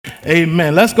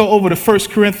Amen. Let's go over to 1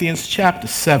 Corinthians chapter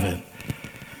 7.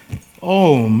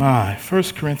 Oh my, 1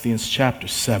 Corinthians chapter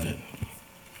 7.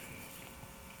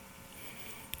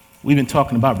 We've been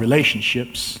talking about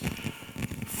relationships.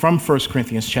 From 1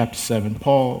 Corinthians chapter 7,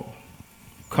 Paul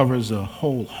covers a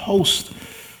whole host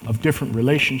of different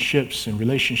relationships and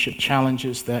relationship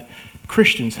challenges that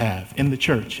Christians have in the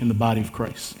church, in the body of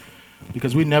Christ.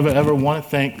 Because we never ever want to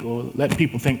think or let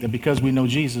people think that because we know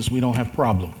Jesus, we don't have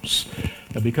problems.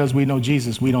 That because we know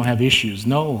Jesus, we don't have issues.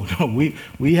 No,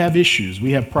 we have issues.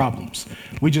 We have problems.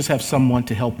 We just have someone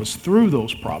to help us through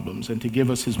those problems and to give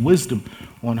us his wisdom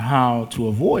on how to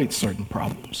avoid certain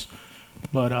problems.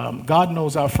 But God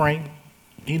knows our frame.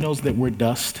 He knows that we're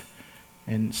dust.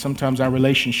 And sometimes our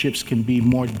relationships can be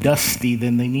more dusty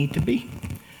than they need to be.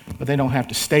 But they don't have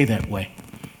to stay that way.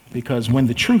 Because when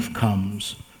the truth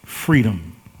comes,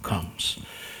 freedom comes.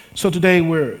 So today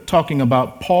we're talking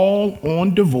about Paul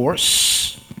on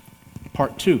divorce,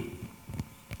 part 2.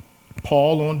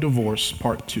 Paul on divorce,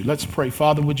 part 2. Let's pray.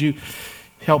 Father, would you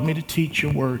help me to teach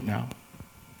your word now?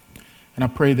 And I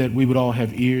pray that we would all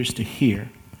have ears to hear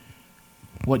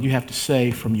what you have to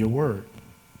say from your word.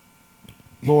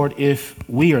 Lord, if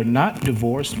we are not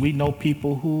divorced, we know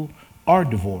people who are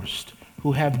divorced,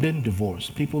 who have been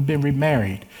divorced, people who have been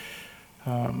remarried.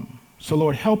 So,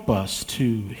 Lord, help us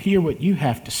to hear what you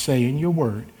have to say in your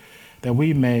word, that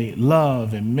we may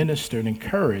love and minister and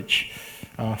encourage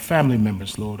family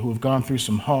members, Lord, who have gone through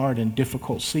some hard and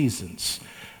difficult seasons.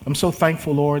 I'm so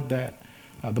thankful, Lord, that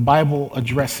the Bible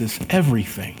addresses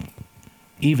everything,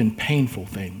 even painful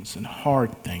things and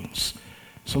hard things.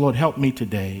 So, Lord, help me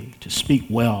today to speak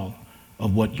well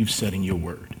of what you've said in your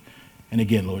word. And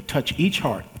again, Lord, touch each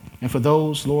heart. And for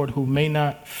those, Lord, who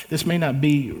this may not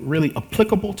be really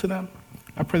applicable to them,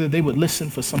 I pray that they would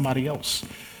listen for somebody else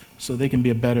so they can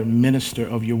be a better minister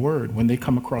of your word when they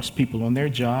come across people on their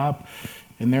job,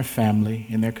 in their family,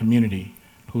 in their community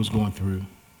who's going through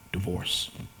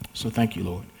divorce. So thank you,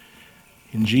 Lord.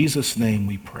 In Jesus' name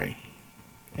we pray.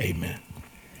 Amen.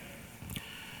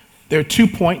 There are 2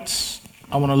 points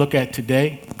I want to look at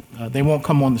today. They won't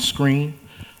come on the screen.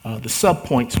 The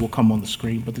sub-points will come on the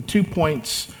screen, but the 2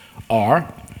 points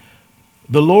are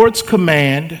the Lord's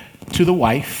command to the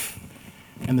wife,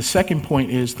 and the second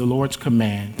point is the Lord's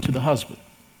command to the husband.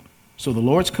 So the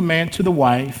Lord's command to the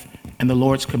wife and the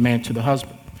Lord's command to the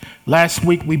husband. Last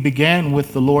week we began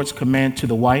with the Lord's command to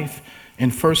the wife in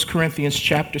 1 Corinthians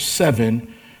chapter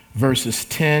 7, verses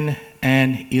 10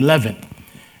 and 11.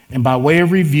 And by way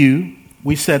of review,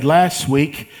 we said last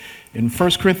week in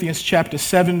 1 Corinthians chapter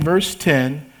 7, verse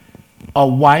 10, a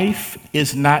wife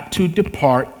is not to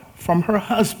depart from her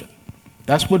husband.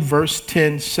 That's what verse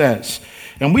 10 says.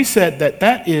 And we said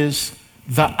that is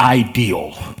the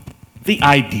ideal,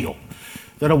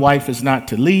 that a wife is not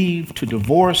to leave, to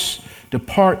divorce,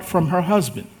 depart from her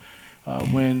husband.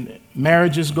 When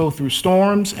marriages go through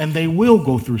storms, and they will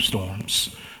go through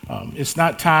storms, it's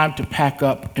not time to pack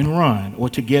up and run or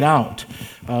to get out.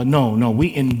 No,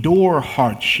 we endure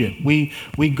hardship. We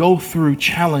go through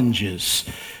challenges.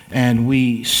 And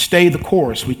we stay the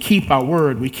course. We keep our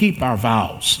word. We keep our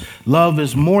vows. Love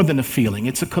is more than a feeling.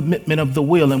 It's a commitment of the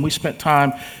will. And we spent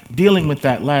time dealing with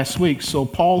that last week. So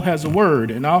Paul has a word.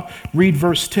 And I'll read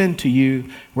verse 10 to you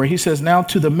where he says, now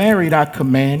to the married I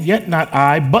command, yet not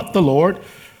I, but the Lord,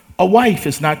 a wife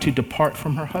is not to depart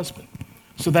from her husband.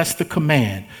 So that's the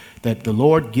command that the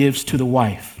Lord gives to the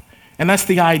wife. And that's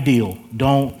the ideal.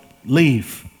 Don't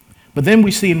leave. But then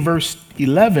we see in verse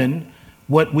 11,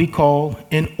 what we call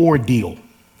an ordeal,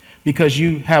 because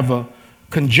you have a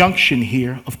conjunction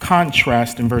here of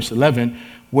contrast in verse 11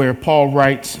 where Paul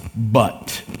writes,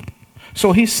 but.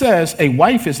 So he says a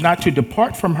wife is not to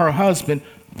depart from her husband,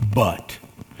 but.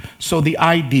 So the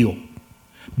ideal.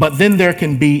 But then there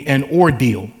can be an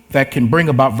ordeal that can bring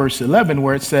about verse 11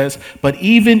 where it says, but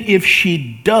even if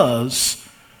she does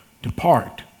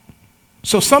depart.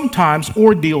 So sometimes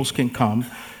ordeals can come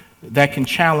that can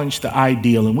challenge the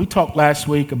ideal. And we talked last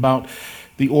week about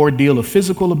the ordeal of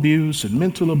physical abuse and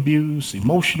mental abuse,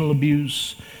 emotional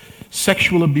abuse,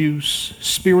 sexual abuse,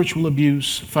 spiritual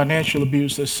abuse, financial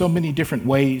abuse. There's so many different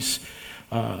ways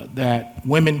that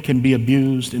women can be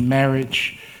abused in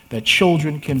marriage, that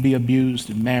children can be abused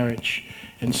in marriage.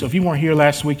 And so if you weren't here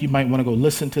last week, you might want to go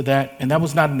listen to that. And that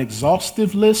was not an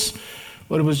exhaustive list,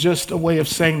 but it was just a way of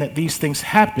saying that these things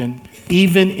happen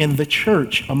even in the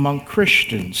church among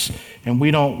Christians. And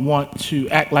we don't want to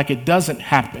act like it doesn't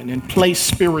happen and play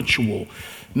spiritual.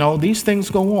 No, these things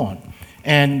go on.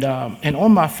 And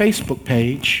on my Facebook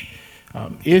page,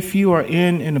 If you are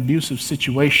in an abusive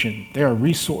situation, there are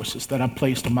resources that I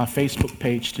placed on my Facebook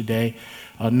page today,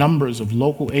 numbers of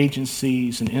local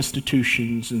agencies and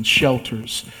institutions and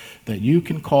shelters that you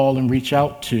can call and reach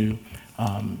out to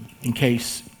in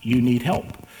case you need help.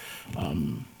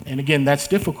 And again, that's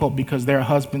difficult because there are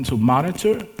husbands who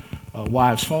monitor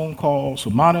wives' phone calls, who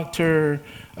monitor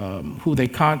who they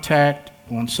contact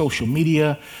on social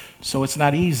media. So it's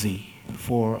not easy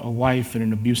for a wife in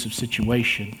an abusive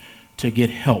situation to get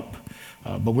help.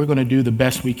 But we're going to do the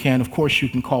best we can. Of course, you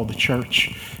can call the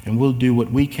church, and we'll do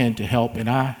what we can to help. And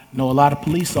I know a lot of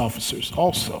police officers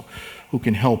also who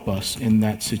can help us in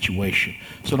that situation.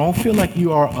 So don't feel like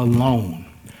you are alone.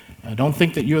 Don't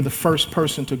think that you're the first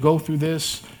person to go through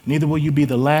this. Neither will you be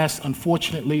the last.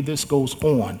 Unfortunately, this goes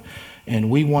on, and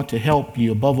we want to help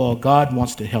you. Above all, God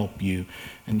wants to help you.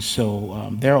 And so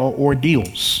there are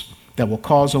ordeals that will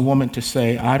cause a woman to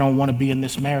say, I don't want to be in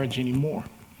this marriage anymore.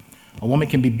 A woman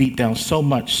can be beat down so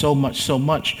much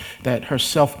that her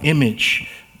self-image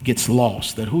gets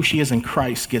lost, that who she is in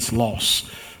Christ gets lost.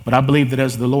 But I believe that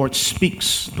as the Lord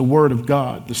speaks the word of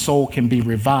God, the soul can be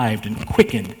revived and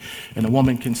quickened, and a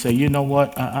woman can say, you know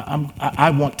what, I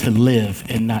want to live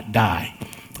and not die.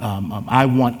 I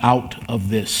want out of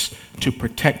this to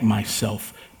protect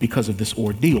myself because of this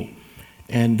ordeal.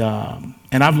 And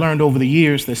I've learned over the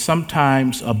years that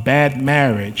sometimes a bad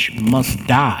marriage must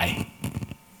die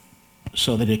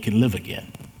so that it can live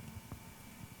again.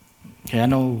 Okay, I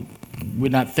know we're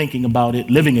not thinking about it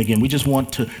living again. We just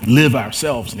want to live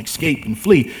ourselves and escape and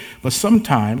flee. But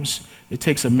sometimes it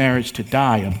takes a marriage to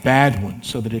die, a bad one,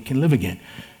 so that it can live again.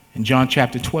 In John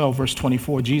chapter 12, verse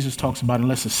 24, Jesus talks about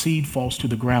unless a seed falls to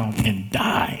the ground and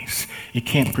dies, it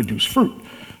can't produce fruit.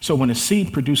 So when a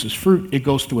seed produces fruit, it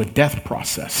goes through a death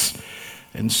process.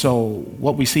 And so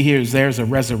what we see here is there's a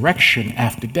resurrection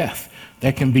after death.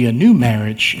 There can be a new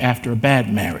marriage after a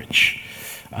bad marriage.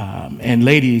 And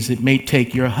ladies, it may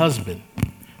take your husband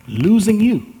losing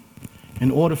you in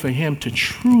order for him to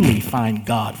truly find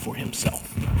God for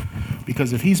himself.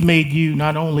 Because if he's made you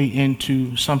not only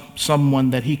into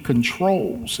someone that he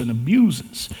controls and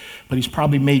abuses, but he's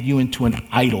probably made you into an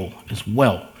idol as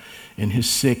well in his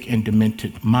sick and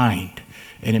demented mind.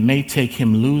 And it may take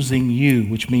him losing you,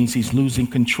 which means he's losing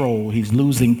control, he's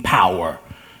losing power,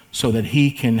 so that he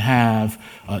can have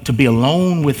to be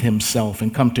alone with himself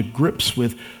and come to grips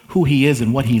with who he is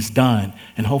and what he's done.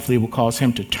 And hopefully it will cause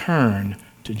him to turn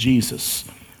to Jesus.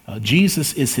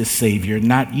 Jesus is his Savior,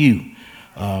 not you.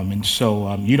 And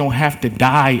so you don't have to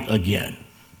die again.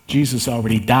 Jesus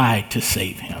already died to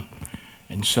save him.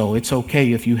 And so it's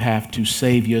okay if you have to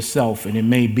save yourself. And it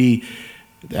may be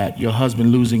that your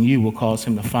husband losing you will cause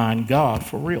him to find God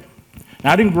for real.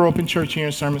 Now, I didn't grow up in church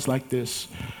hearing sermons like this.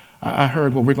 I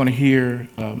heard what we're going to hear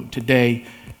today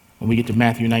when we get to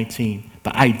Matthew 19.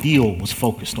 The ideal was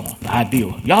focused on. The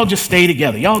ideal. Y'all just stay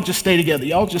together. Y'all just stay together.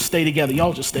 Y'all just stay together.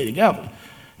 Y'all just stay together.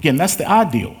 Again, that's the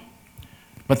ideal.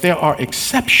 But there are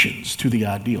exceptions to the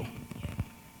ideal.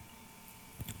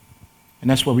 And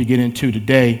that's what we get into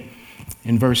today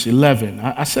in verse 11.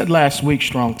 I said last week,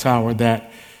 Strong Tower,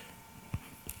 that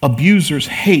abusers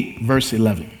hate verse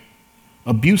 11.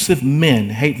 Abusive men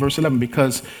hate verse 11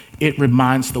 because it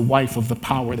reminds the wife of the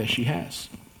power that she has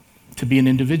to be an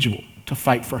individual, to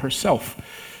fight for herself,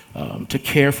 to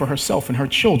care for herself and her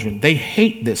children. They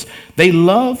hate this. They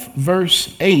love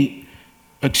verse 10,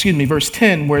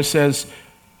 where it says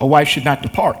a wife should not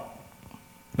depart.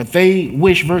 But they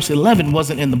wish verse 11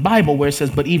 wasn't in the Bible where it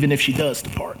says, but even if she does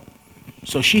depart.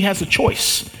 So she has a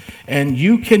choice, and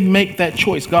you can make that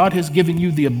choice. God has given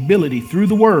you the ability through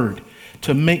the word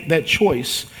to make that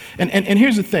choice. And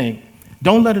here's the thing.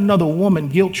 Don't let another woman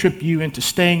guilt trip you into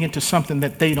staying into something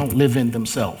that they don't live in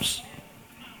themselves.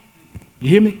 You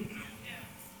hear me?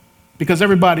 Because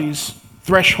everybody's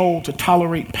threshold to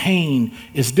tolerate pain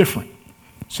is different.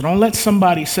 So don't let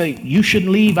somebody say, you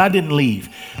shouldn't leave, I didn't leave.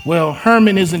 Well,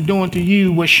 Herman isn't doing to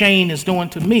you what Shane is doing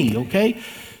to me, okay?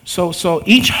 So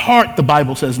each heart, the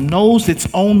Bible says, knows its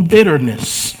own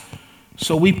bitterness.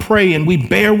 So we pray and we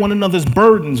bear one another's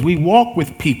burdens. We walk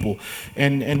with people.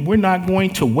 And we're not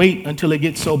going to wait until it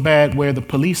gets so bad where the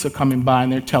police are coming by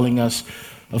and they're telling us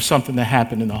of something that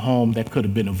happened in the home that could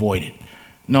have been avoided.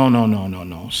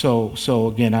 No. So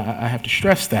again, I have to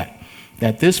stress that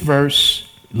this verse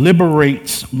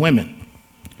liberates women.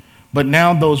 But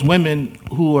now those women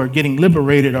who are getting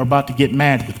liberated are about to get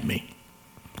mad with me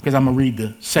because I'm going to read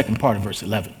the second part of verse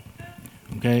 11.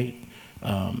 Okay?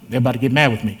 They're about to get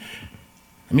mad with me.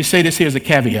 Let me say this here as a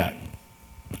caveat.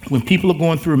 When people are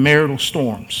going through marital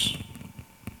storms,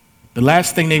 the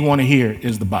last thing they want to hear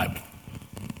is the Bible.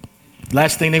 The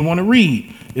last thing they want to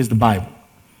read is the Bible.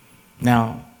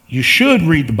 Now, you should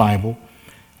read the Bible.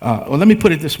 Well, let me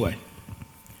put it this way.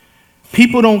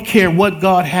 People don't care what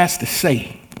God has to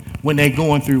say when they're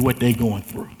going through what they're going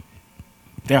through.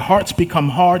 Their hearts become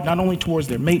hard, not only towards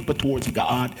their mate, but towards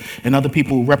God and other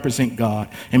people who represent God.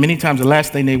 And many times the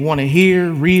last thing they want to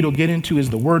hear, read, or get into is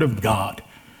the word of God.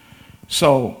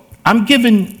 So I'm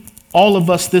giving all of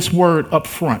us this word up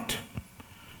front.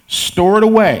 Store it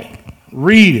away,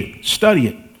 read it, study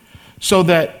it, so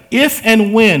that if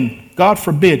and when, God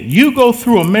forbid, you go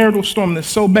through a marital storm that's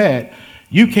so bad,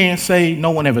 you can't say,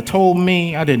 no one ever told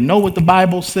me, I didn't know what the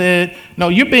Bible said. No,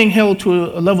 you're being held to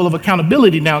a level of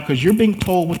accountability now because you're being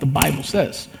told what the Bible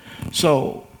says.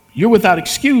 So you're without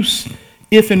excuse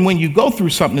if and when you go through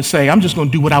something to say, I'm just going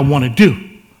to do what I want to do.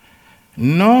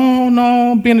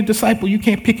 No, being a disciple, you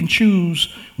can't pick and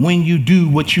choose when you do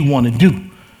what you want to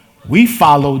do. We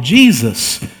follow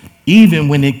Jesus even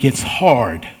when it gets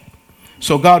hard.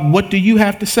 So God, what do you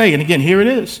have to say? And again, here it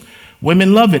is.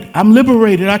 Women love it. I'm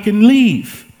liberated. I can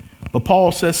leave. But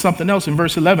Paul says something else in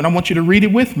verse 11. I want you to read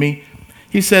it with me.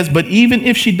 He says, but even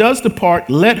if she does depart,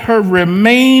 let her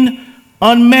remain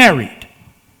unmarried.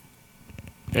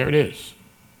 There it is.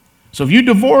 So if you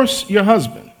divorce your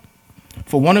husband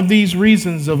for one of these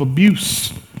reasons of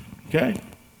abuse, okay,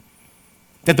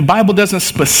 that the Bible doesn't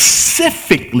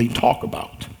specifically talk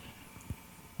about,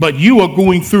 but you are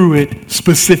going through it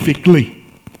specifically.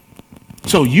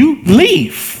 So you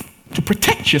leave to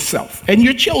protect yourself and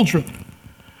your children.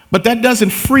 But that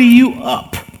doesn't free you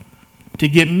up to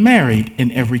get married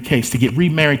in every case, to get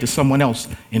remarried to someone else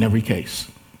in every case.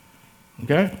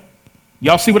 Okay?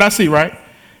 Y'all see what I see, right?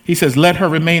 He says, let her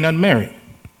remain unmarried.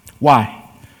 Why?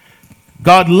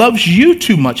 God loves you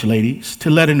too much, ladies, to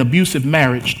let an abusive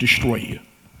marriage destroy you.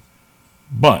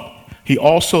 But he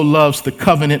also loves the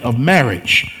covenant of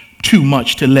marriage too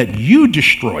much to let you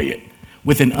destroy it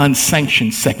with an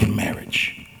unsanctioned second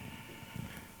marriage.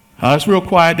 It's real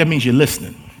quiet. That means you're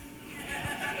listening.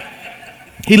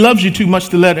 He loves you too much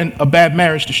to let a bad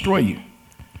marriage destroy you.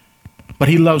 But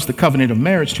he loves the covenant of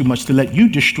marriage too much to let you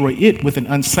destroy it with an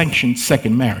unsanctioned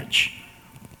second marriage.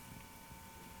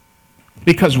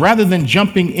 Because rather than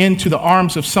jumping into the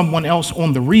arms of someone else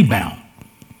on the rebound,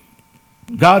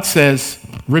 God says,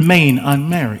 remain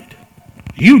unmarried.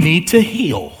 You need to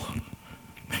heal.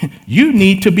 You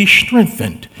need to be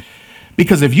strengthened.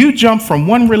 Because if you jump from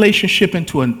one relationship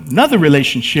into another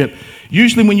relationship,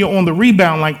 usually when you're on the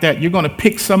rebound like that, you're going to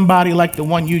pick somebody like the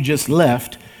one you just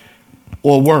left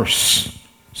or worse.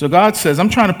 So God says, I'm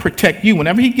trying to protect you.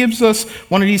 Whenever he gives us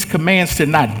one of these commands to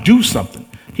not do something,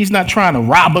 he's not trying to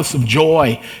rob us of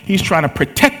joy. He's trying to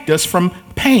protect us from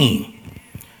pain.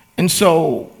 And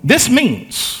so this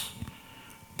means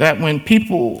that when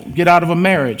people get out of a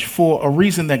marriage for a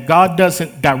reason that God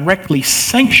doesn't directly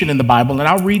sanction in the Bible, and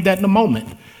I'll read that in a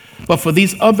moment, but for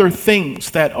these other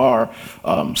things that are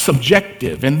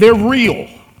subjective and they're real,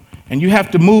 and you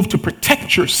have to move to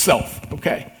protect yourself,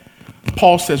 okay?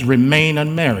 Paul says remain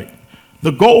unmarried.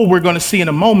 The goal we're going to see in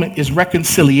a moment is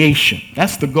reconciliation.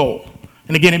 That's the goal.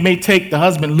 And again, it may take the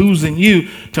husband losing you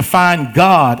to find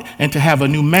God and to have a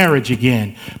new marriage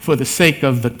again for the sake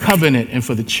of the covenant and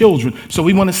for the children. So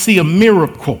we want to see a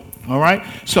miracle, all right?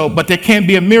 So, but there can't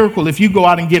be a miracle if you go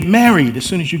out and get married as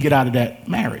soon as you get out of that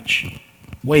marriage.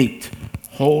 Wait,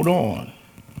 hold on.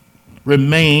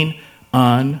 Remain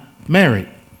unmarried.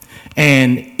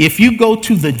 And if you go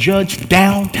to the judge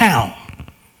downtown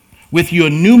with your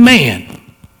new man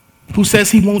who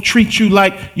says he won't treat you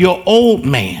like your old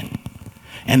man,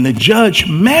 and the judge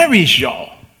marries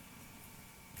y'all.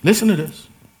 Listen to this.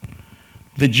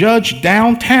 The judge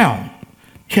downtown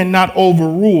cannot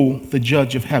overrule the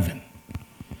judge of heaven.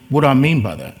 What do I mean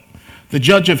by that? The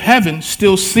judge of heaven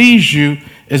still sees you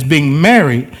as being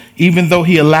married, even though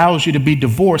he allows you to be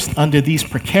divorced under these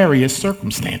precarious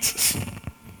circumstances.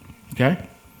 Okay?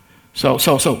 So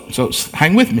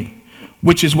hang with me,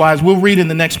 which is why, as we'll read in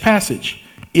the next passage,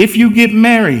 if you get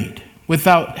married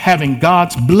without having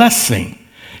God's blessing,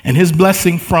 and his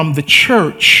blessing from the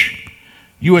church,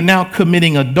 you are now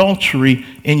committing adultery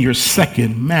in your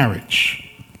second marriage.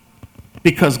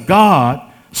 Because God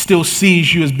still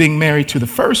sees you as being married to the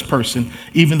first person,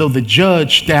 even though the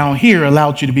judge down here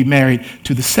allowed you to be married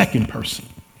to the second person.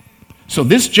 So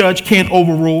this judge can't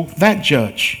overrule that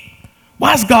judge.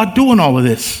 Why is God doing all of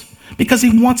this? Because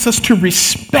he wants us to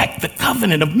respect the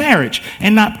covenant of marriage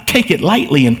and not take it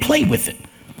lightly and play with it.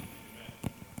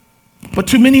 But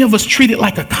too many of us treat it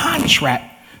like a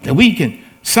contract that we can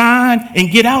sign and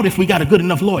get out if we got a good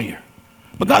enough lawyer.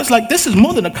 But God's like, this is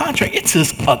more than a contract. It's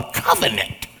a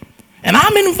covenant. And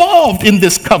I'm involved in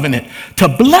this covenant to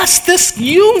bless this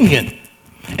union.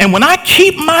 And when I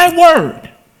keep my word,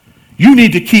 You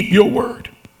need to keep your word.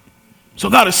 So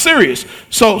God is serious.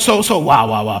 So,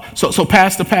 wow. So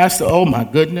pastor, oh my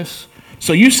goodness.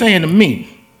 So you saying to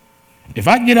me, if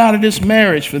I get out of this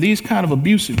marriage for these kind of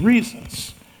abusive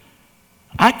reasons,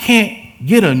 I can't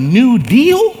get a new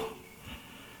deal?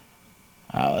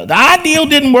 The ideal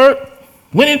didn't work.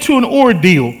 Went into an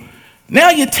ordeal. Now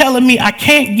you're telling me I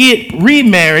can't get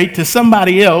remarried to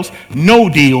somebody else, no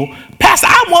deal. Pastor,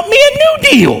 I want me a new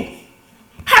deal.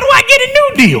 How do I get a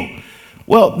new deal?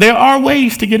 Well, there are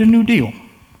ways to get a new deal.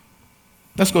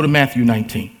 Let's go to Matthew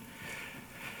 19.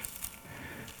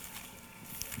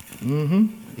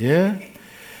 Yeah.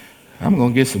 I'm going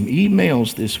to get some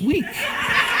emails this week.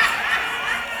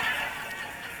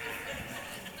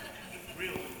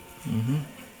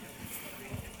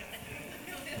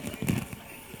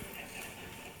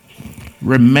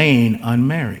 Remain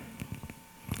unmarried.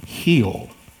 Heal.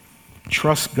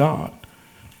 Trust God.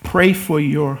 Pray for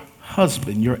your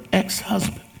husband, your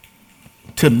ex-husband,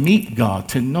 to meet God,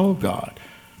 to know God.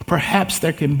 Perhaps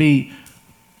there can be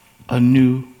a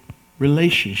new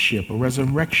relationship, a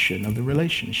resurrection of the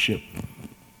relationship.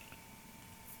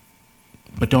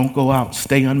 But don't go out.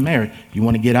 Stay unmarried. You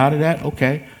want to get out of that?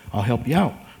 Okay, I'll help you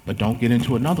out. But don't get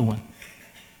into another one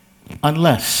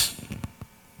unless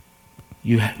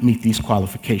you meet these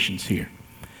qualifications here.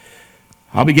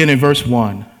 I'll begin in verse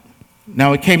 1.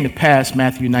 Now it came to pass,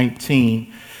 Matthew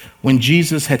 19, when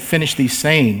Jesus had finished these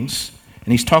sayings,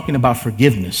 and he's talking about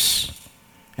forgiveness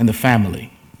and the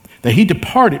family, that he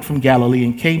departed from Galilee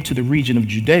and came to the region of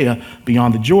Judea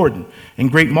beyond the Jordan. And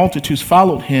great multitudes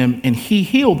followed him, and he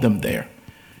healed them there.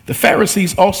 The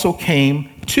Pharisees also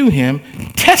came to him,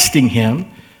 testing him,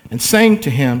 and saying to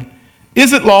him,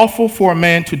 is it lawful for a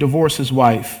man to divorce his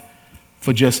wife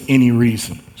for just any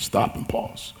reason? Stop and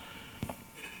pause.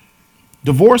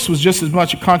 Divorce was just as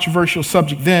much a controversial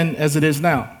subject then as it is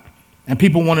now. And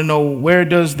people want to know, where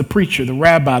does the preacher, the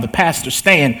rabbi, the pastor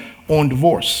stand on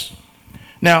divorce?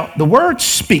 Now, the word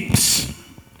speaks,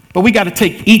 but we got to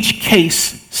take each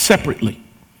case separately.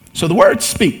 So the word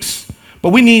speaks, but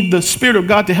we need the Spirit of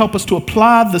God to help us to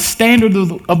apply the standard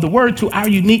of the word to our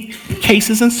unique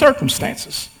cases and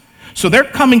circumstances. So they're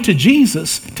coming to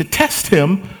Jesus to test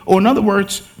him, or in other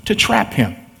words, to trap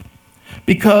him.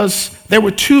 Because there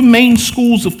were two main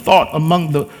schools of thought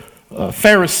among the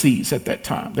Pharisees at that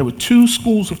time. There were two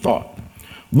schools of thought.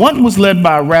 One was led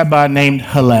by a rabbi named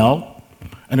Hillel,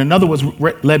 and another was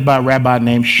led by a rabbi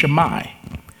named Shammai.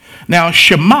 Now,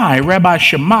 Rabbi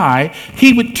Shammai,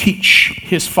 he would teach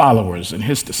his followers and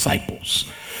his disciples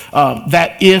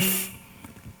that if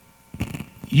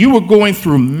you were going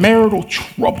through marital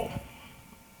trouble,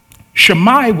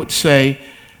 Shammai would say,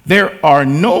 there are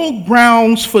no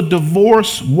grounds for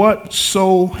divorce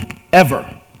whatsoever.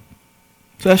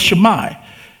 So that's Shammai.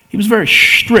 He was very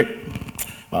strict,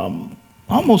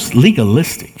 almost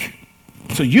legalistic.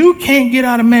 So you can't get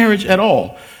out of marriage at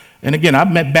all. And again,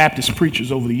 I've met Baptist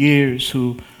preachers over the years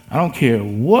who, I don't care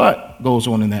what goes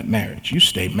on in that marriage, you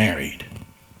stay married.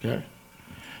 Okay?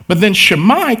 But then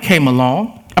Shammai came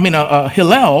along,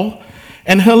 Hillel,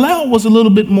 and Hillel was a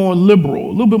little bit more liberal,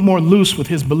 a little bit more loose with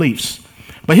his beliefs.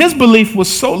 But his belief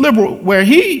was so liberal where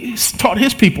he taught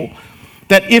his people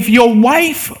that if your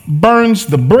wife burns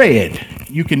the bread,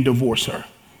 you can divorce her.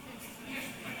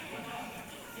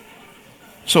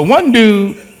 So one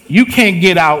dude, you can't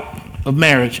get out of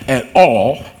marriage at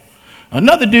all.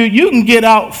 Another dude, you can get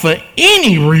out for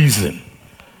any reason.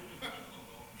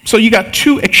 So you got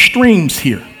two extremes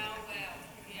here.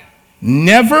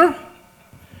 Never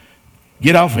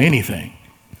get out for anything.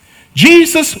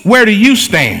 Jesus, where do you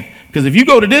stand? Because if you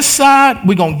go to this side,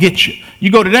 we're going to get you.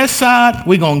 You go to that side,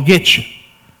 we're going to get you.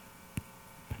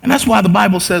 And that's why the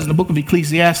Bible says in the book of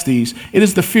Ecclesiastes, it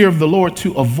is the fear of the Lord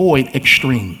to avoid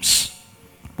extremes.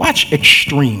 Watch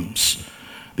extremes.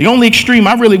 The only extreme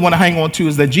I really want to hang on to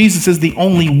is that Jesus is the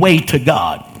only way to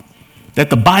God, that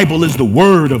the Bible is the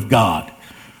word of God.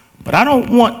 But I don't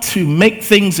want to make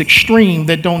things extreme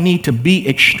that don't need to be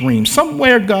extreme.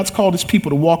 Somewhere God's called his people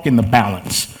to walk in the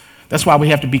balance. That's why we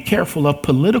have to be careful of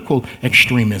political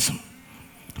extremism.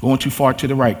 Going too far to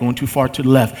the right, going too far to the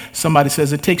left. Somebody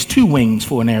says it takes two wings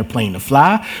for an airplane to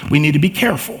fly. We need to be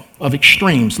careful of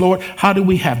extremes. Lord, how do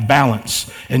we have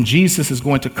balance? And Jesus is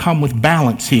going to come with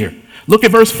balance here. Look at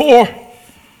verse 4.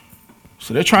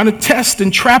 So they're trying to test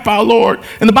and trap our Lord.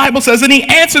 And the Bible says, and he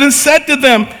answered and said to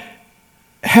them,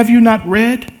 have you not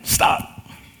read? Stop.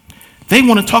 They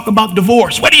want to talk about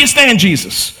divorce. Where do you stand,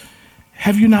 Jesus?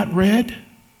 Have you not read?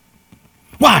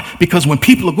 Why? Because when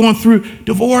people are going through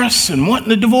divorce and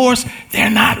wanting a divorce,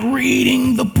 they're not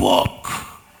reading the book.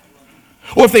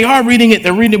 Or if they are reading it,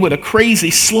 they're reading it with a crazy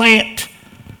slant.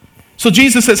 So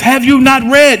Jesus says, have you not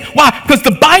read? Why? Because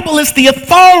the Bible is the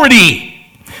authority.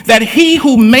 That he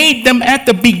who made them at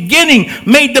the beginning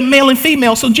made them male and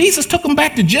female. So Jesus took them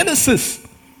back to Genesis.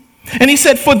 And he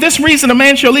said, for this reason, a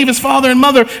man shall leave his father and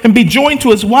mother and be joined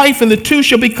to his wife, and the two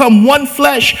shall become one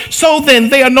flesh. So then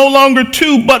they are no longer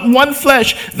two, but one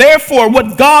flesh. Therefore,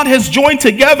 what God has joined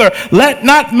together, let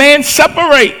not man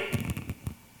separate.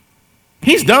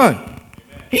 He's done.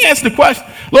 He answered the question,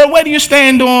 Lord, where do you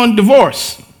stand on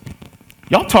divorce?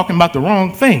 Y'all talking about the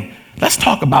wrong thing. Let's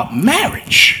talk about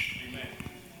marriage.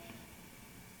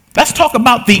 Let's talk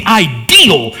about the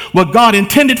ideal, what God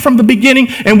intended from the beginning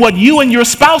and what you and your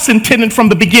spouse intended from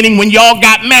the beginning when y'all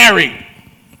got married.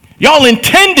 Y'all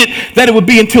intended that it would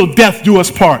be until death do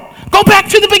us part. Go back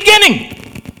to the beginning.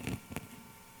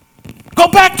 Go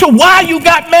back to why you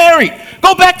got married.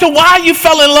 Go back to why you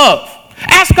fell in love.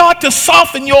 Ask God to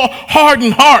soften your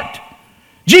hardened heart.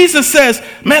 Jesus says,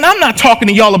 man, I'm not talking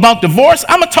to y'all about divorce.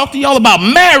 I'm going to talk to y'all about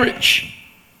marriage.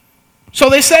 So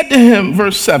they said to him,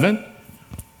 verse 7,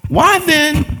 why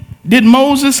then did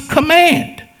Moses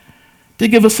command to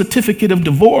give a certificate of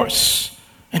divorce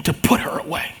and to put her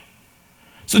away?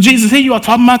 So Jesus, here you are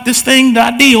talking about this thing, the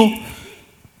ideal.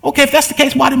 Okay, if that's the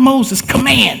case, why did Moses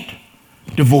command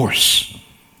divorce?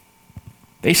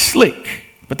 They slick,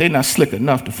 but they're not slick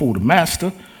enough to fool the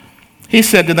master. He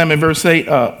said to them in verse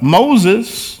 8,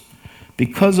 Moses,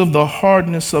 because of the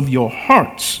hardness of your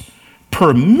hearts,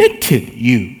 permitted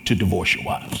you to divorce your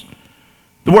wives.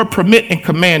 The word permit and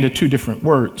command are two different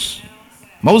words.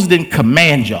 Moses didn't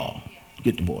command y'all to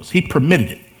get divorced. He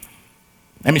permitted it.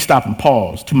 Let me stop and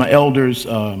pause. To my elders,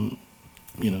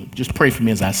 just pray for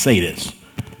me as I say this.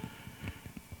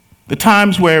 The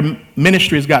times where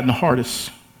ministry has gotten the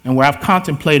hardest and where I've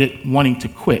contemplated wanting to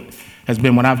quit has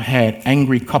been when I've had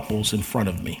angry couples in front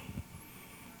of me.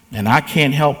 And I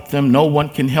can't help them. No one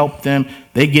can help them.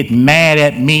 They get mad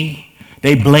at me.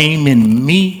 They blaming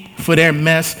me for their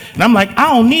mess. And I'm like, I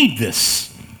don't need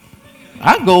this.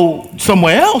 I go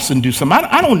somewhere else and do something.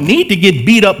 I don't need to get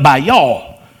beat up by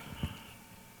y'all.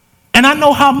 And I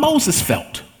know how Moses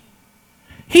felt.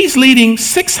 He's leading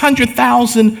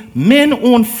 600,000 men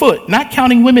on foot, not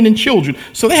counting women and children.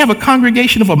 So they have a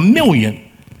congregation of 1 million.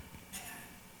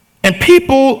 And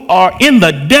people are in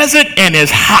the desert and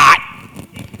it's hot.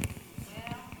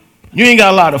 You ain't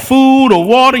got a lot of food or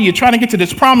water. You're trying to get to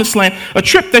this promised land. A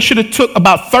trip that should have took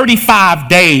about 35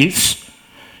 days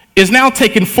is now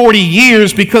taking 40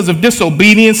 years because of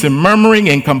disobedience and murmuring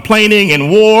and complaining and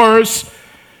wars.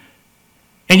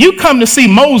 And you come to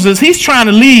see Moses. He's trying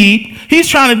to lead. He's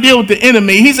trying to deal with the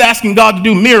enemy. He's asking God to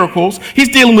do miracles. He's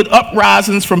dealing with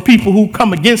uprisings from people who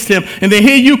come against him. And then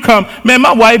here you come. Man,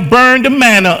 my wife burned the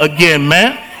manna again,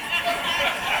 man.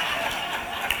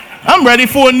 I'm ready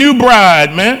for a new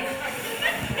bride, man.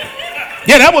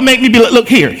 Yeah, that would make me be like, look,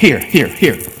 here.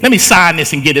 Let me sign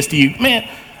this and get this to you. Man.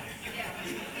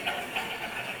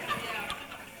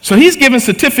 So he's giving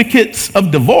certificates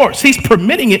of divorce. He's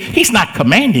permitting it. He's not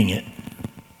commanding it.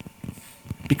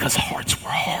 Because hearts were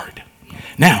hard.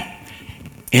 Now,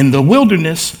 in the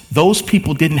wilderness, those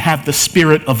people didn't have the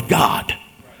Spirit of God.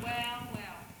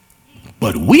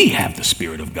 But we have the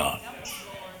Spirit of God.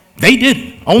 They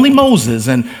didn't. Only Moses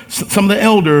and some of the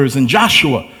elders and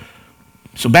Joshua.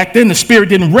 So back then, the Spirit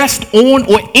didn't rest on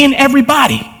or in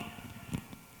everybody.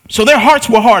 So their hearts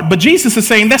were hard. But Jesus is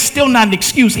saying that's still not an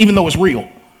excuse, even though it's real.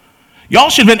 Y'all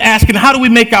should have been asking, how do we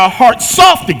make our hearts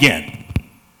soft again?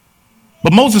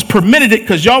 But Moses permitted it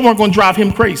because y'all weren't going to drive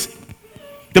him crazy.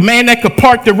 The man that could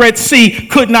part the Red Sea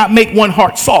could not make one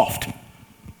heart soft.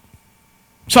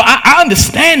 So I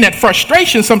understand that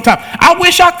frustration sometimes. I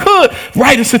wish I could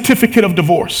write a certificate of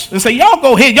divorce and say, y'all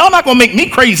go ahead. Y'all not going to make me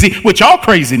crazy with y'all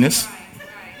craziness.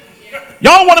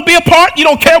 Y'all want to be apart? You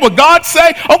don't care what God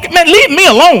say? Okay, man, leave me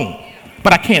alone.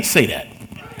 But I can't say that.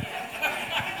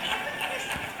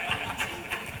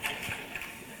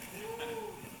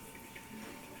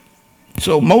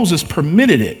 So Moses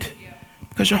permitted it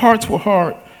because your hearts were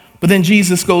hard. But then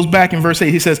Jesus goes back in verse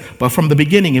 8. He says, but from the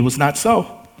beginning, it was not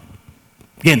so.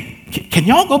 Again, can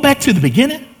y'all go back to the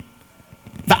beginning?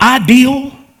 The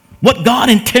ideal, what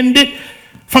God intended?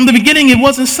 From the beginning, it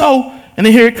wasn't so. And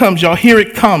then here it comes, y'all. Here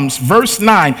it comes. Verse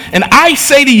 9. And I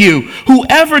say to you,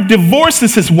 whoever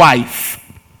divorces his wife,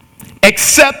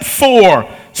 except for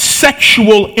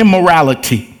sexual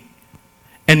immorality,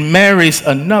 and marries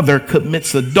another,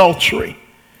 commits adultery.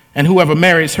 And whoever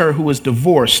marries her who is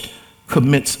divorced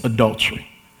commits adultery.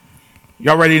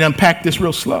 Y'all ready to unpack this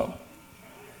real slow?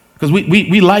 Because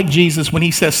we like Jesus when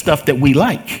he says stuff that we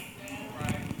like.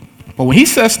 But when he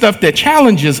says stuff that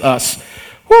challenges us,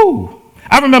 whoo.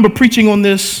 I remember preaching on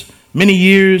this many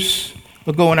years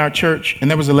ago in our church, and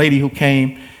there was a lady who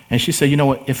came, and she said, you know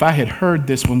what, if I had heard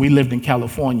this when we lived in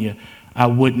California, I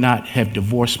would not have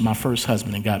divorced my first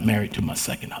husband and got married to my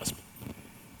second husband,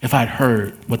 if I'd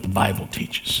heard what the Bible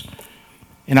teaches.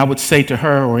 And I would say to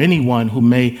her or anyone who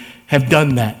may have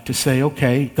done that to say,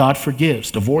 okay, God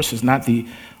forgives. Divorce is not the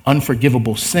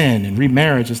unforgivable sin, and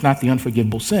remarriage is not the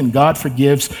unforgivable sin. God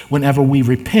forgives whenever we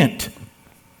repent.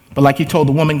 But like he told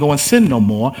the woman, go and sin no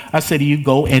more, I say to you,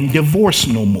 go and divorce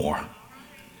no more.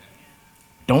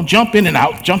 Don't jump in and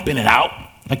out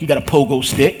like you got a pogo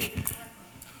stick.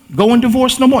 Go and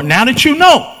divorce no more. Now that you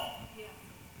know,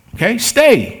 okay,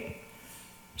 stay.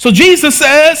 So Jesus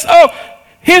says,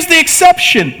 here's the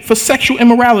exception for sexual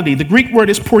immorality. The Greek word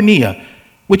is porneia,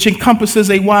 which encompasses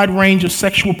a wide range of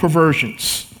sexual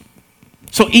perversions.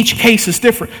 So each case is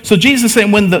different. So Jesus is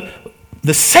saying when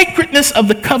the sacredness of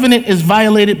the covenant is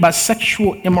violated by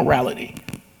sexual immorality,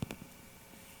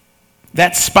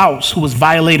 that spouse who was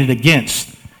violated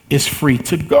against is free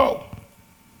to go.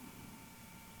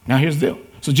 Now here's the deal.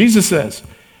 So Jesus says,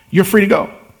 you're free to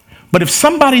go. But if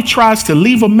somebody tries to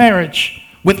leave a marriage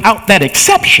without that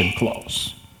exception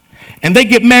clause, and they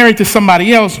get married to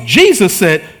somebody else, Jesus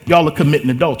said, y'all are committing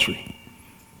adultery.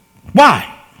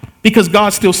 Why? Because God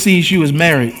still sees you as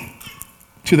married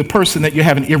to the person that you're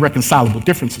having irreconcilable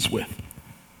differences with.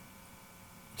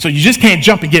 So you just can't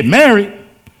jump and get married,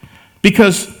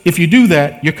 because if you do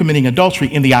that, you're committing adultery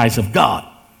in the eyes of God.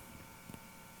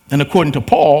 And according to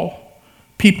Paul,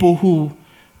 people who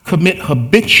commit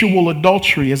habitual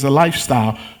adultery as a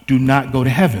lifestyle do not go to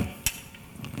heaven.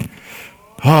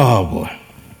 Oh boy.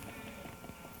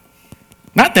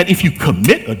 Not that if you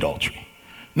commit adultery.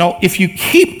 No, if you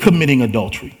keep committing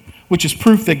adultery, which is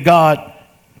proof that God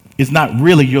is not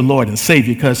really your Lord and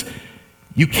Savior, because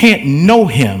you can't know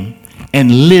him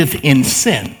and live in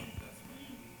sin.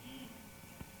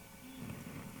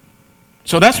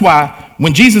 So that's why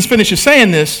when Jesus finishes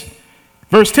saying this,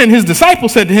 verse 10, his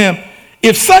disciples said to him,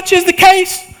 if such is the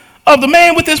case of the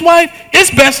man with his wife,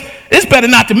 it's better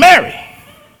not to marry.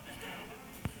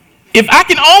 If I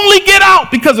can only get out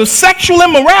because of sexual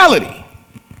immorality,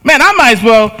 man, I might as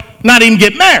well not even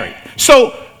get married.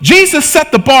 So Jesus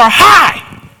set the bar high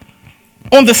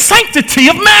on the sanctity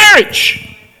of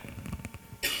marriage.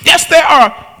 Yes, there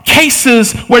are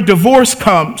cases where divorce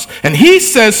comes, and he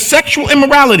says sexual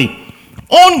immorality,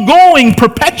 ongoing,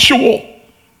 perpetual.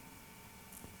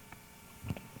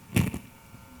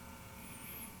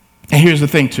 And here's the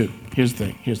thing, too. Here's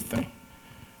the thing.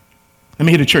 Let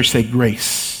me hear the church say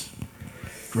grace.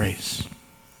 Grace.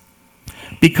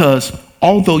 Because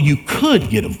although you could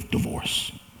get a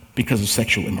divorce because of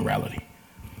sexual immorality,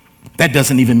 that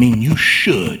doesn't even mean you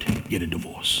should get a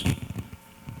divorce.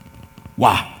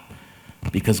 Why?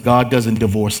 Because God doesn't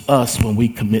divorce us when we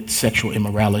commit sexual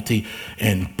immorality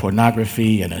and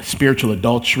pornography and a spiritual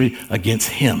adultery against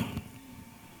him.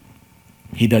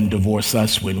 He doesn't divorce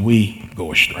us when we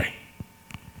go astray.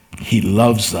 He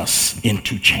loves us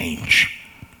into change.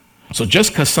 So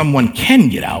just because someone can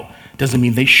get out doesn't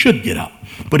mean they should get out.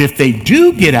 But if they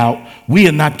do get out, we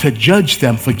are not to judge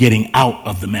them for getting out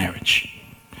of the marriage.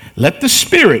 Let the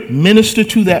Spirit minister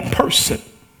to that person,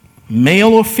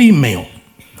 male or female.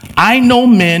 I know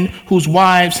men whose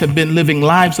wives have been living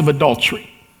lives of adultery,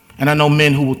 and I know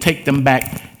men who will take them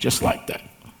back just like that.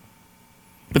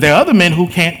 But there are other men who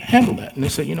can't handle that, and they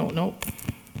say, no.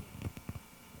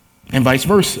 And vice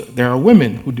versa. There are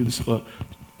women who do this,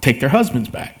 take their husbands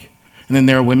back. And then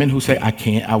there are women who say,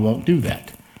 I won't do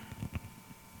that.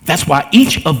 That's why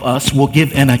each of us will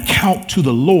give an account to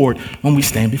the Lord when we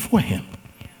stand before him.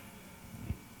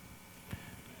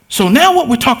 So now what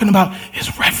we're talking about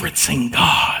is reverencing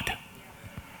God,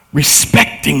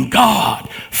 respecting God,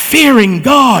 fearing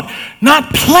God,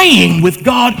 not playing with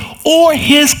God or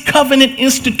his covenant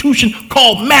institution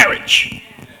called marriage.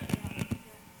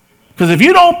 Because if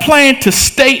you don't plan to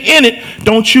stay in it,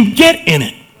 don't you get in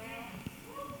it.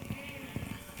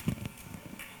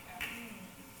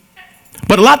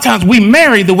 But a lot of times we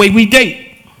marry the way we date.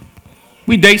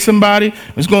 We date somebody,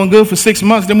 it's going good for 6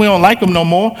 months, then we don't like them no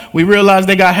more. We realize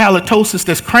they got halitosis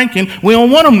that's cranking, we don't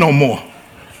want them no more.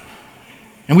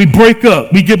 And we break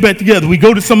up, we get back together, we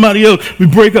go to somebody else, we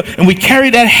break up, and we carry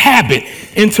that habit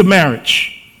into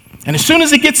marriage. And as soon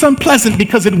as it gets unpleasant,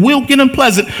 because it will get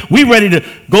unpleasant, we're ready to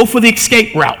go for the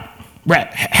escape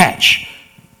hatch.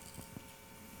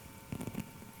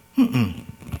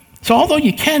 So although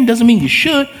you can, doesn't mean you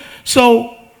should.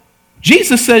 So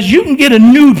Jesus says you can get a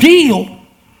new deal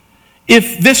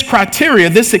if this criteria,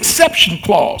 this exception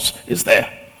clause is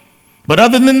there. But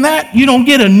other than that, you don't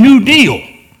get a new deal.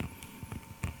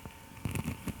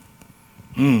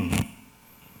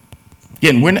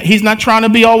 Again, he's not trying to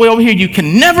be all the way over here. You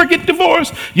can never get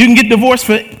divorced. You can get divorced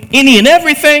for any and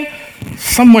everything.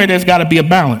 Somewhere there's got to be a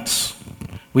balance.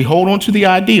 We hold on to the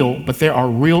ideal, but there are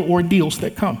real ordeals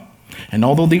that come. And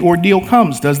although the ordeal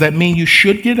comes, does that mean you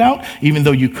should get out, even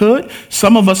though you could?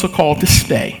 Some of us are called to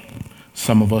stay.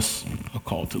 Some of us are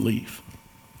called to leave.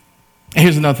 And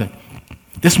here's another thing.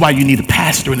 This is why you need a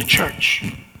pastor in the church.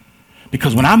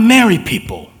 Because when I marry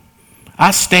people,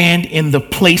 I stand in the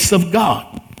place of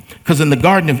God. Because in the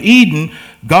Garden of Eden,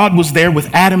 God was there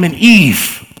with Adam and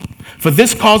Eve. For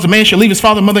this cause, a man shall leave his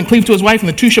father and mother and cleave to his wife, and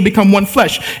the two shall become one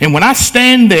flesh. And when I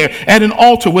stand there at an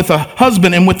altar with a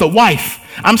husband and with a wife,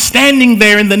 I'm standing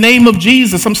there in the name of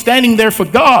Jesus. I'm standing there for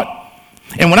God.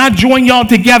 And when I join y'all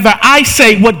together, I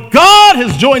say, what God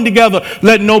has joined together,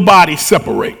 let nobody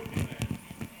separate.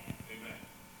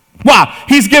 Why?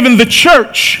 He's given the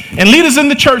church and leaders in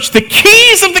the church the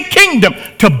keys of the kingdom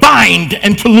to bind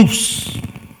and to loose.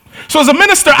 So as a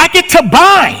minister, I get to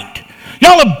bind.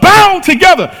 Y'all are bound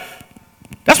together.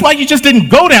 That's why you just didn't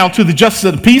go down to the justice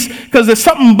of the peace, because there's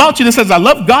something about you that says, I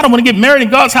love God. I want to get married in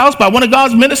God's house by one of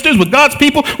God's ministers with God's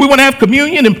people. We want to have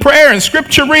communion and prayer and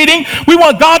scripture reading. We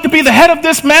want God to be the head of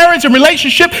this marriage and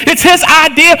relationship. It's his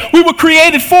idea. We were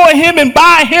created for him and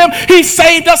by him. He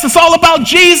saved us. It's all about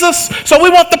Jesus. So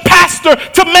we want the pastor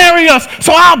to marry us.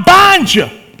 So I'll bind you.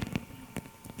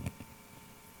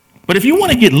 But if you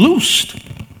want to get loosed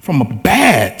from a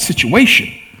bad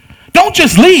situation, don't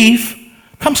just leave.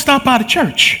 Come stop by the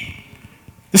church.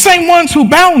 The same ones who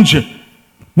bound you,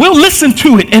 we'll listen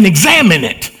to it and examine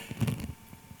it.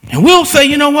 And we'll say,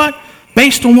 you know what?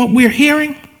 Based on what we're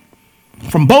hearing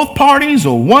from both parties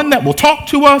or one that will talk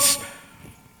to us,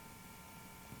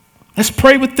 let's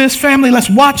pray with this family. Let's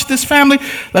watch this family.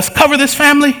 Let's cover this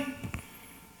family.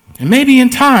 And maybe in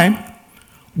time,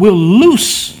 we'll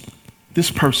loose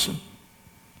this person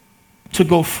to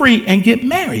go free and get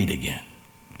married again.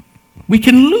 We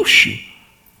can loose you.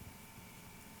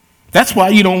 That's why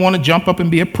you don't want to jump up and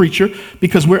be a preacher,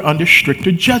 because we're under stricter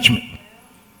judgment.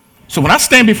 So when I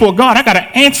stand before God, I got to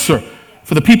answer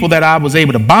for the people that I was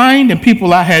able to bind and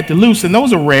people I had to loose. And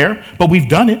those are rare, but we've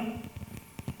done it.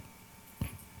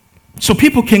 So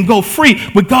people can go free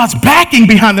with God's backing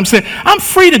behind them, saying, I'm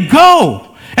free to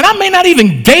go. And I may not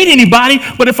even date anybody,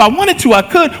 but if I wanted to, I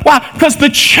could. Why? Because the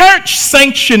church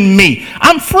sanctioned me.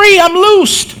 I'm free, I'm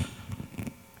loosed.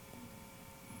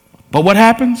 But what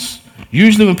happens?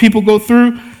 Usually when people go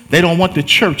through, they don't want the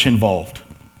church involved.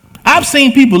 I've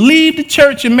seen people leave the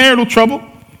church in marital trouble,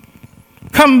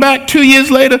 come back 2 years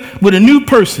later with a new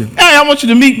person. Hey, I want you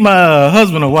to meet my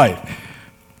husband or wife.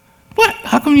 What?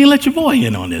 How come you let your boy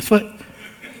in on this? What?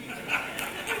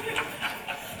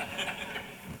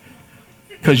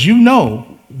 Because you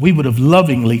know we would have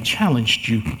lovingly challenged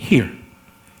you here.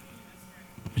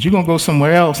 But you're going to go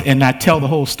somewhere else and not tell the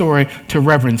whole story to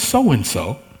Reverend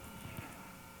so-and-so.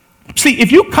 See,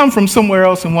 if you come from somewhere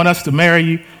else and want us to marry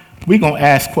you, we're going to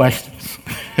ask questions.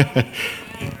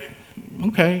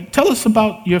 Okay, tell us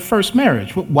about your first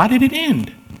marriage. Why did it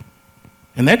end?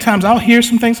 And there are times I'll hear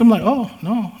some things, I'm like, oh,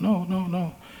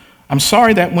 no. I'm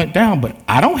sorry that went down, but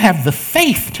I don't have the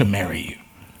faith to marry you.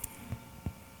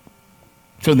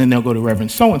 So then they'll go to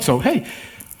Reverend so-and-so, hey,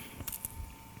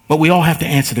 but we all have to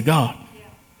answer to God.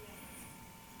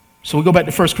 So we go back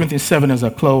to 1 Corinthians 7 as I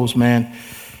close, man.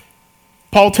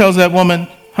 Paul tells that woman,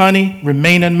 honey,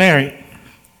 remain unmarried.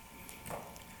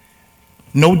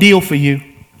 No deal for you.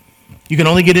 You can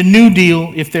only get a new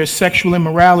deal if there's sexual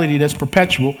immorality that's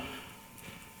perpetual.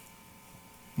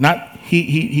 Not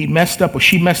he messed up or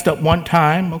she messed up one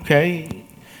time, okay.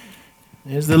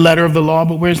 There's the letter of the law,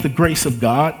 but where's the grace of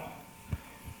God?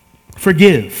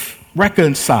 Forgive,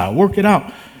 reconcile, work it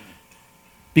out.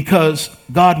 Because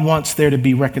God wants there to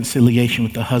be reconciliation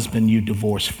with the husband you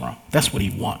divorced from. That's what he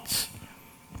wants.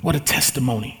 What a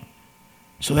testimony.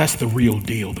 So that's the real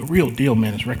deal. The real deal,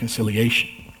 man, is reconciliation.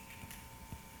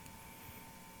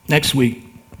 Next week,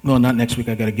 no, not next week,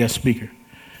 I got a guest speaker.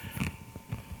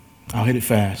 I'll hit it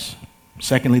fast.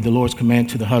 Secondly, the Lord's command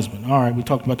to the husband. All right, we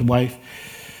talked about the wife.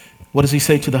 What does he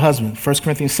say to the husband? 1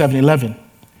 Corinthians 7:11.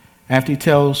 After he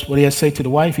tells what he has to say to the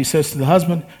wife, he says to the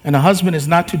husband, and the husband is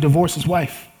not to divorce his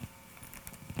wife.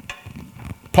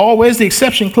 Paul, where's the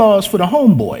exception clause for the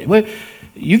homeboy?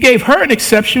 You gave her an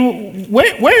exception.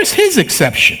 Where's his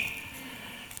exception?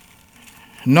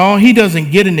 No, he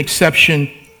doesn't get an exception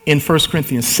in 1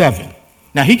 Corinthians 7.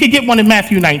 Now, he could get one in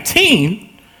Matthew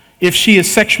 19 if she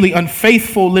is sexually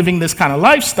unfaithful, living this kind of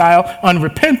lifestyle,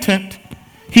 unrepentant.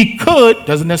 He could,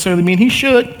 doesn't necessarily mean he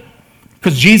should,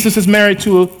 because Jesus is married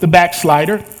to the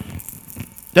backslider.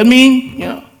 Doesn't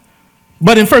mean,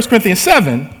 But in 1 Corinthians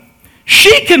 7,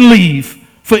 she can leave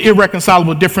for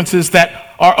irreconcilable differences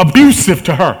that are abusive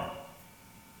to her.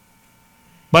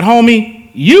 But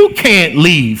homie, you can't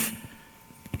leave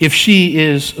if she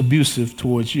is abusive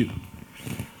towards you.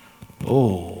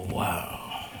 Oh, wow.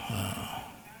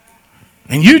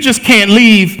 And you just can't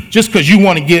leave just because you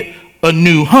want to get a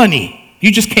new honey.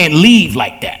 You just can't leave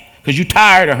like that because you're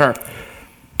tired of her.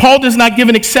 Paul does not give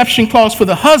an exception clause for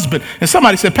the husband. And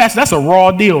somebody said, Pastor, that's a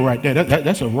raw deal right there.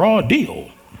 That's a raw deal.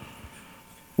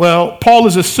 Well, Paul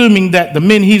is assuming that the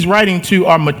men he's writing to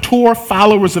are mature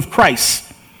followers of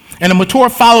Christ. And a mature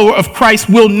follower of Christ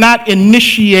will not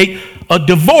initiate a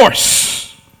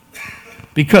divorce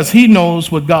because he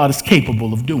knows what God is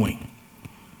capable of doing.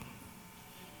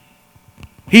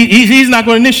 He's not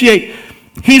going to initiate.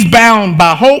 He's bound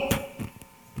by hope.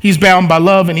 He's bound by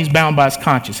love, and he's bound by his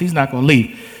conscience. He's not going to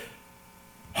leave.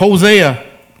 Hosea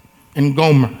and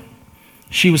Gomer.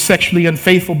 She was sexually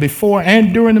unfaithful before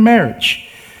and during the marriage,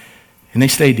 and they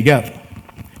stayed together.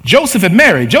 Joseph had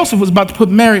married. Joseph was about to put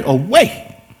Mary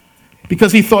away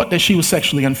because he thought that she was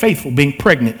sexually unfaithful, being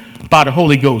pregnant by the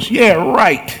Holy Ghost. Yeah,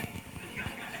 right.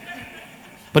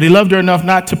 But he loved her enough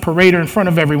not to parade her in front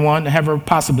of everyone, to have her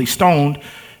possibly stoned.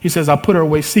 He says, I'll put her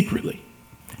away secretly.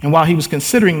 And while he was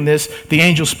considering this, the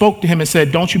angel spoke to him and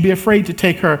said, don't you be afraid to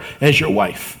take her as your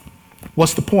wife.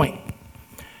 What's the point?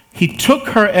 He took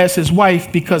her as his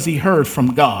wife because he heard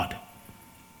from God.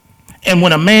 And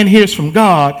when a man hears from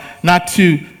God not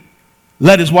to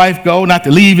let his wife go, not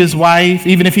to leave his wife,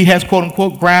 even if he has quote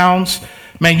unquote grounds,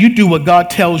 man, you do what God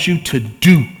tells you to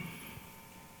do.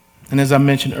 And as I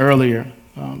mentioned earlier,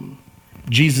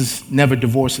 Jesus never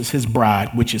divorces his bride,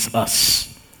 which is us.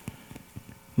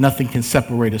 Nothing can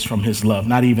separate us from his love,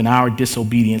 not even our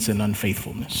disobedience and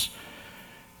unfaithfulness.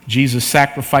 Jesus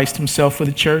sacrificed himself for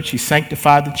the church. He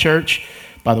sanctified the church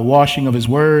by the washing of his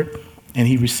word, and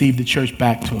he received the church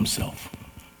back to himself.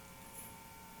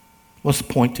 What's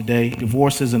the point today?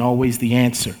 Divorce isn't always the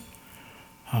answer.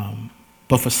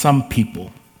 But for some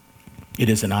people, it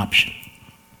is an option.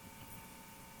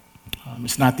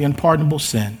 It's not the unpardonable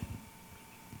sin.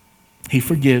 He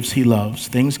forgives, he loves.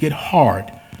 Things get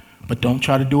hard, but don't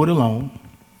try to do it alone.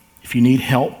 If you need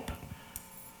help,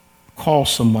 call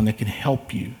someone that can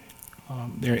help you.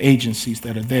 There are agencies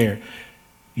that are there.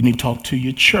 You need to talk to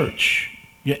your church,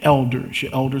 your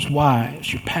elders'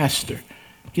 wives, your pastor.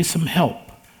 Get some help.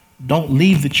 Don't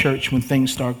leave the church when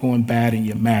things start going bad in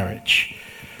your marriage.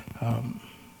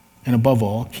 And above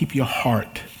all, keep your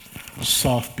heart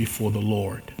soft before the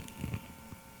Lord.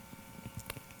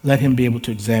 Let him be able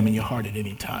to examine your heart at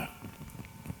any time.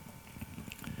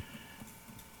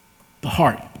 The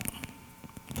heart,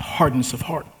 the hardness of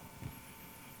heart.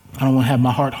 I don't want to have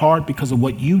my heart hard because of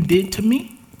what you did to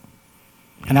me.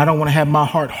 And I don't want to have my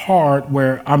heart hard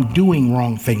where I'm doing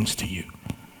wrong things to you.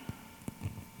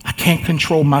 I can't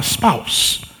control my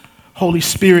spouse. Holy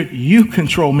Spirit, you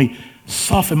control me.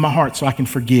 Soften my heart so I can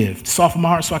forgive. Soften my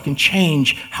heart so I can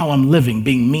change how I'm living,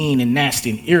 being mean and nasty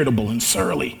and irritable and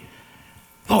surly.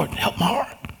 Lord, help my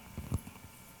heart.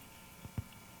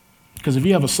 Because if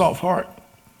you have a soft heart,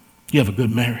 you have a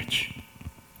good marriage.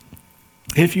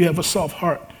 If you have a soft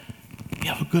heart, you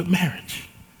have a good marriage.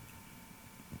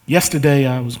 Yesterday,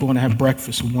 I was going to have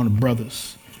breakfast with one of the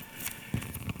brothers.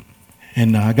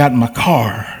 And I got in my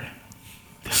car.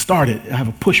 It started. I have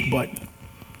a push button.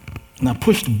 And I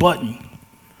pushed the button,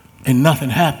 and nothing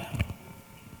happened.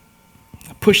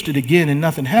 I pushed it again, and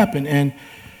nothing happened. And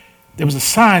there was a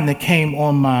sign that came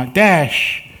on my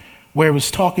dash where it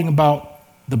was talking about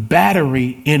the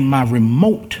battery in my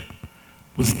remote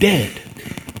was dead.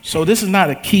 So this is not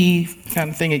a key kind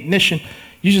of thing, ignition.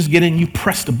 You just get in, you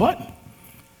press the button.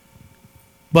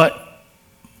 But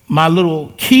my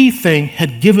little key thing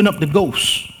had given up the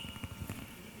ghost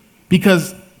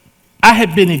because I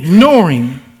had been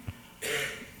ignoring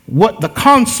what the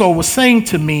console was saying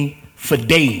to me for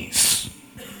days.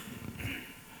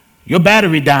 Your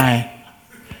battery dying.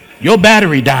 Your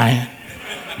battery dying.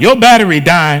 Your battery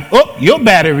dying. Oh, your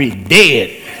battery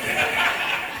dead.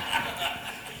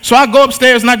 So I go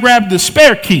upstairs and I grab the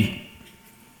spare key.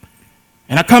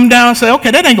 And I come down and say,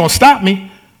 okay, that ain't going to stop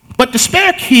me. But the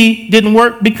spare key didn't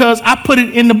work because I put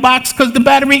it in the box because the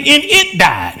battery in it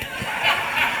died.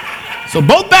 So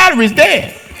both batteries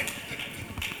dead.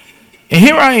 And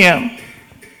here I am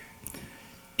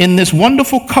in this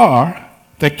wonderful car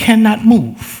that cannot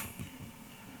move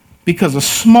because a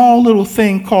small little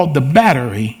thing called the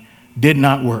battery did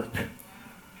not work.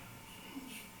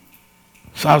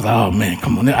 So I was like, oh man,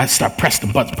 come on. I start pressing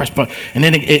the button, and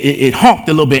then it honked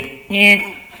a little bit.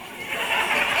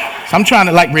 So I'm trying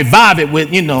to like revive it with,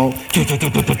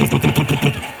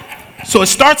 So it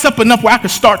starts up enough where I can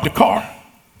start the car.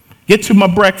 Get to my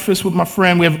breakfast with my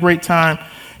friend. We have a great time.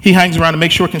 He hangs around to make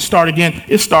sure it can start again.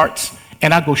 It starts,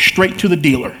 and I go straight to the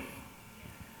dealer.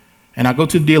 And I go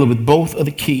to the dealer with both of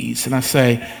the keys, and I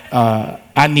say,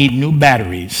 I need new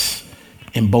batteries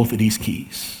in both of these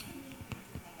keys.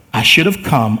 I should have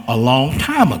come a long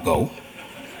time ago,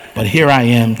 but here I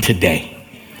am today.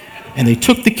 And they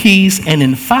took the keys, and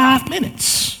in 5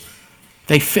 minutes,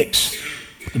 they fixed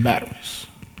the batteries.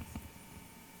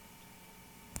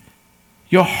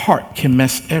 Your heart can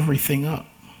mess everything up.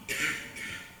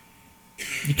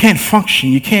 You can't function.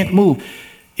 You can't move.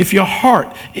 If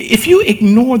you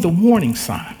ignore the warning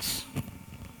signs,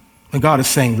 when God is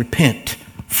saying repent,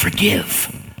 forgive,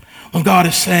 when God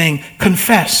is saying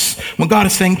confess, when God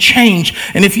is saying change,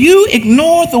 and if you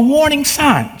ignore the warning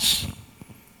signs,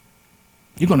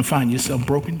 you're going to find yourself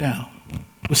broken down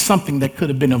with something that could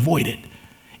have been avoided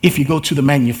if you go to the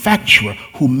manufacturer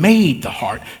who made the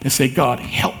heart and say, God,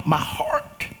 help my heart.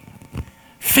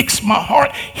 Fix my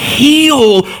heart.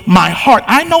 Heal my heart.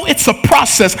 I know it's a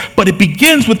process, but it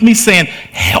begins with me saying,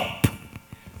 help.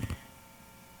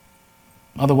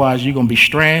 Otherwise, you're going to be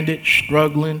stranded,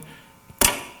 struggling,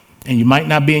 and you might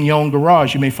not be in your own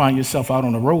garage. You may find yourself out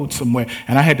on the road somewhere.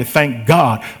 And I had to thank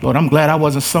God. Lord, I'm glad I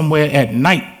wasn't somewhere at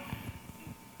night.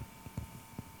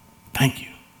 Thank you.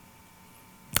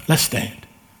 Let's stand.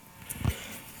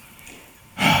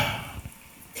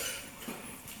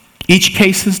 Each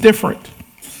case is different.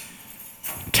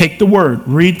 Take the word,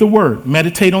 read the word,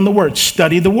 meditate on the word,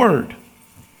 study the word.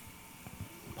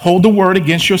 Hold the word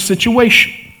against your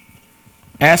situation.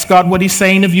 Ask God what he's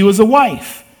saying of you as a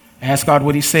wife. Ask God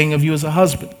what he's saying of you as a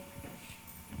husband.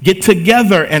 Get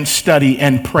together and study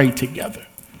and pray together.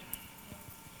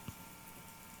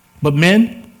 But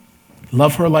men,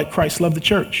 love her like Christ loved the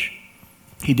church.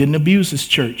 He didn't abuse his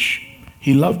church.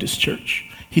 He loved his church.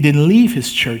 He didn't leave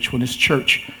his church when his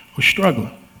church was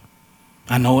struggling.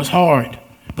 I know it's hard,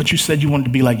 but you said you wanted to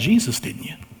be like Jesus, didn't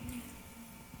you?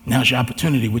 Now's your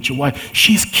opportunity with your wife.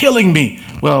 She's killing me.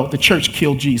 Well, the church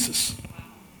killed Jesus.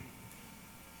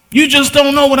 You just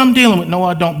don't know what I'm dealing with. No,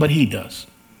 I don't, but he does.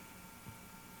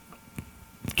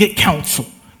 Get counsel.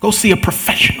 Go see a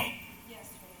professional.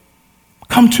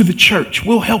 Come to the church.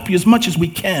 We'll help you as much as we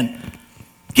can.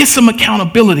 Get some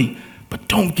accountability, but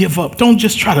don't give up. Don't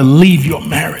just try to leave your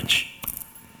marriage.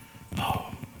 Oh,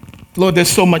 Lord, there's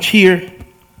so much here,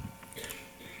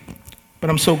 but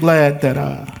I'm so glad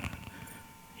that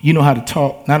you know how to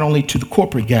talk not only to the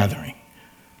corporate gathering,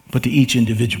 but to each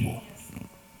individual.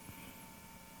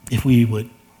 If we would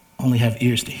only have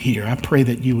ears to hear, I pray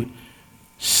that you would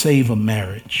save a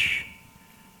marriage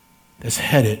that's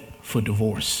headed for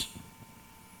divorce.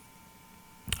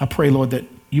 I pray, Lord, that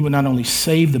you would not only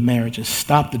save the marriage and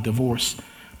stop the divorce,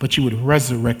 but you would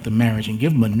resurrect the marriage and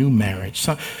give them a new marriage.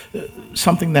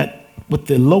 Something that what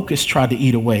the locusts tried to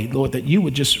eat away, Lord, that you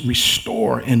would just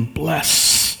restore and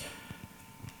bless.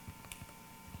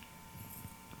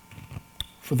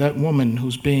 For that woman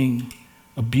who's being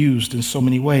abused in so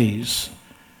many ways,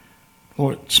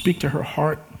 Lord, speak to her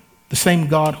heart. The same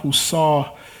God who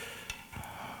saw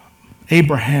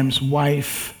Abraham's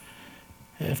wife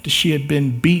after she had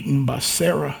been beaten by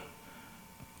Sarah,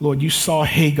 Lord, you saw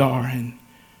Hagar and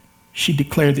she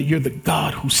declared that you're the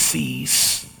God who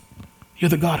sees. You're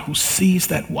the God who sees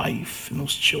that wife and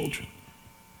those children.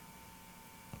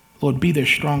 Lord, be their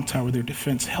strong tower, their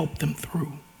defense. Help them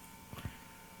through.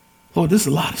 Lord, this is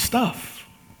a lot of stuff,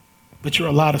 but you're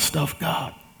a lot of stuff,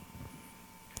 God.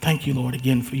 Thank you, Lord,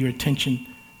 again for your attention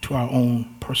to our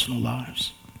own personal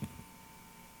lives.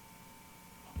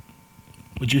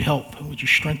 Would you help? Would you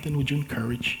strengthen? Would you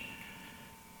encourage?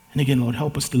 And again, Lord,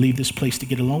 help us to leave this place to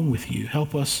get along with you.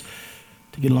 Help us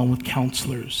to get along with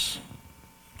counselors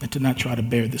and to not try to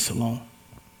bear this alone.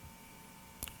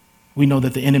 We know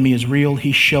that the enemy is real.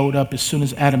 He showed up as soon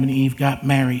as Adam and Eve got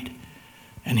married.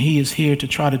 And he is here to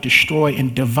try to destroy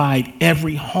and divide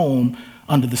every home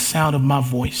under the sound of my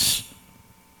voice.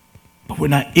 But we're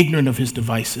not ignorant of his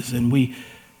devices, and we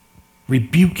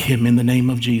rebuke him in the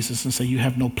name of Jesus and say, you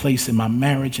have no place in my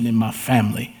marriage and in my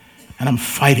family. And I'm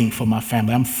fighting for my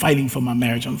family. I'm fighting for my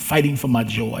marriage. I'm fighting for my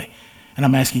joy. And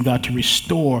I'm asking God to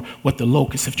restore what the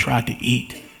locusts have tried to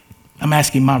eat. I'm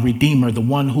asking my Redeemer, the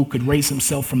one who could raise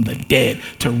himself from the dead,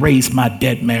 to raise my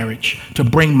dead marriage, to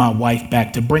bring my wife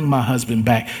back, to bring my husband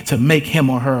back, to make him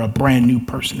or her a brand new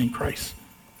person in Christ.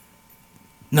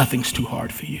 Nothing's too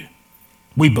hard for you.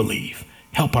 We believe.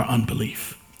 Help our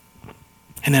unbelief.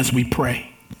 And as we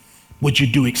pray, would you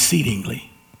do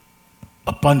exceedingly,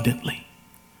 abundantly,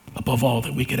 above all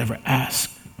that we could ever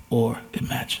ask or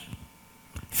imagine.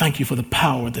 Thank you for the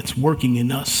power that's working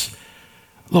in us.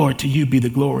 Lord, to you be the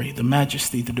glory, the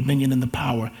majesty, the dominion, and the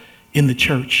power in the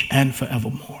church and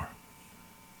forevermore.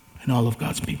 And all of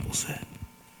God's people said,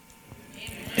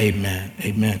 amen,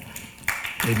 amen,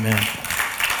 amen.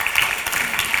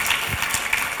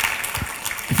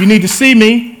 If you need to see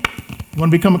me, you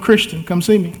want to become a Christian, come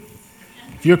see me.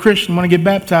 If you're a Christian, want to get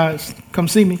baptized, come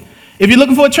see me. If you're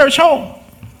looking for a church home,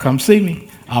 come see me.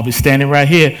 I'll be standing right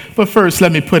here. But first,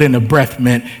 let me put in a breath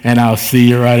mint, and I'll see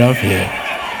you right up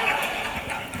here.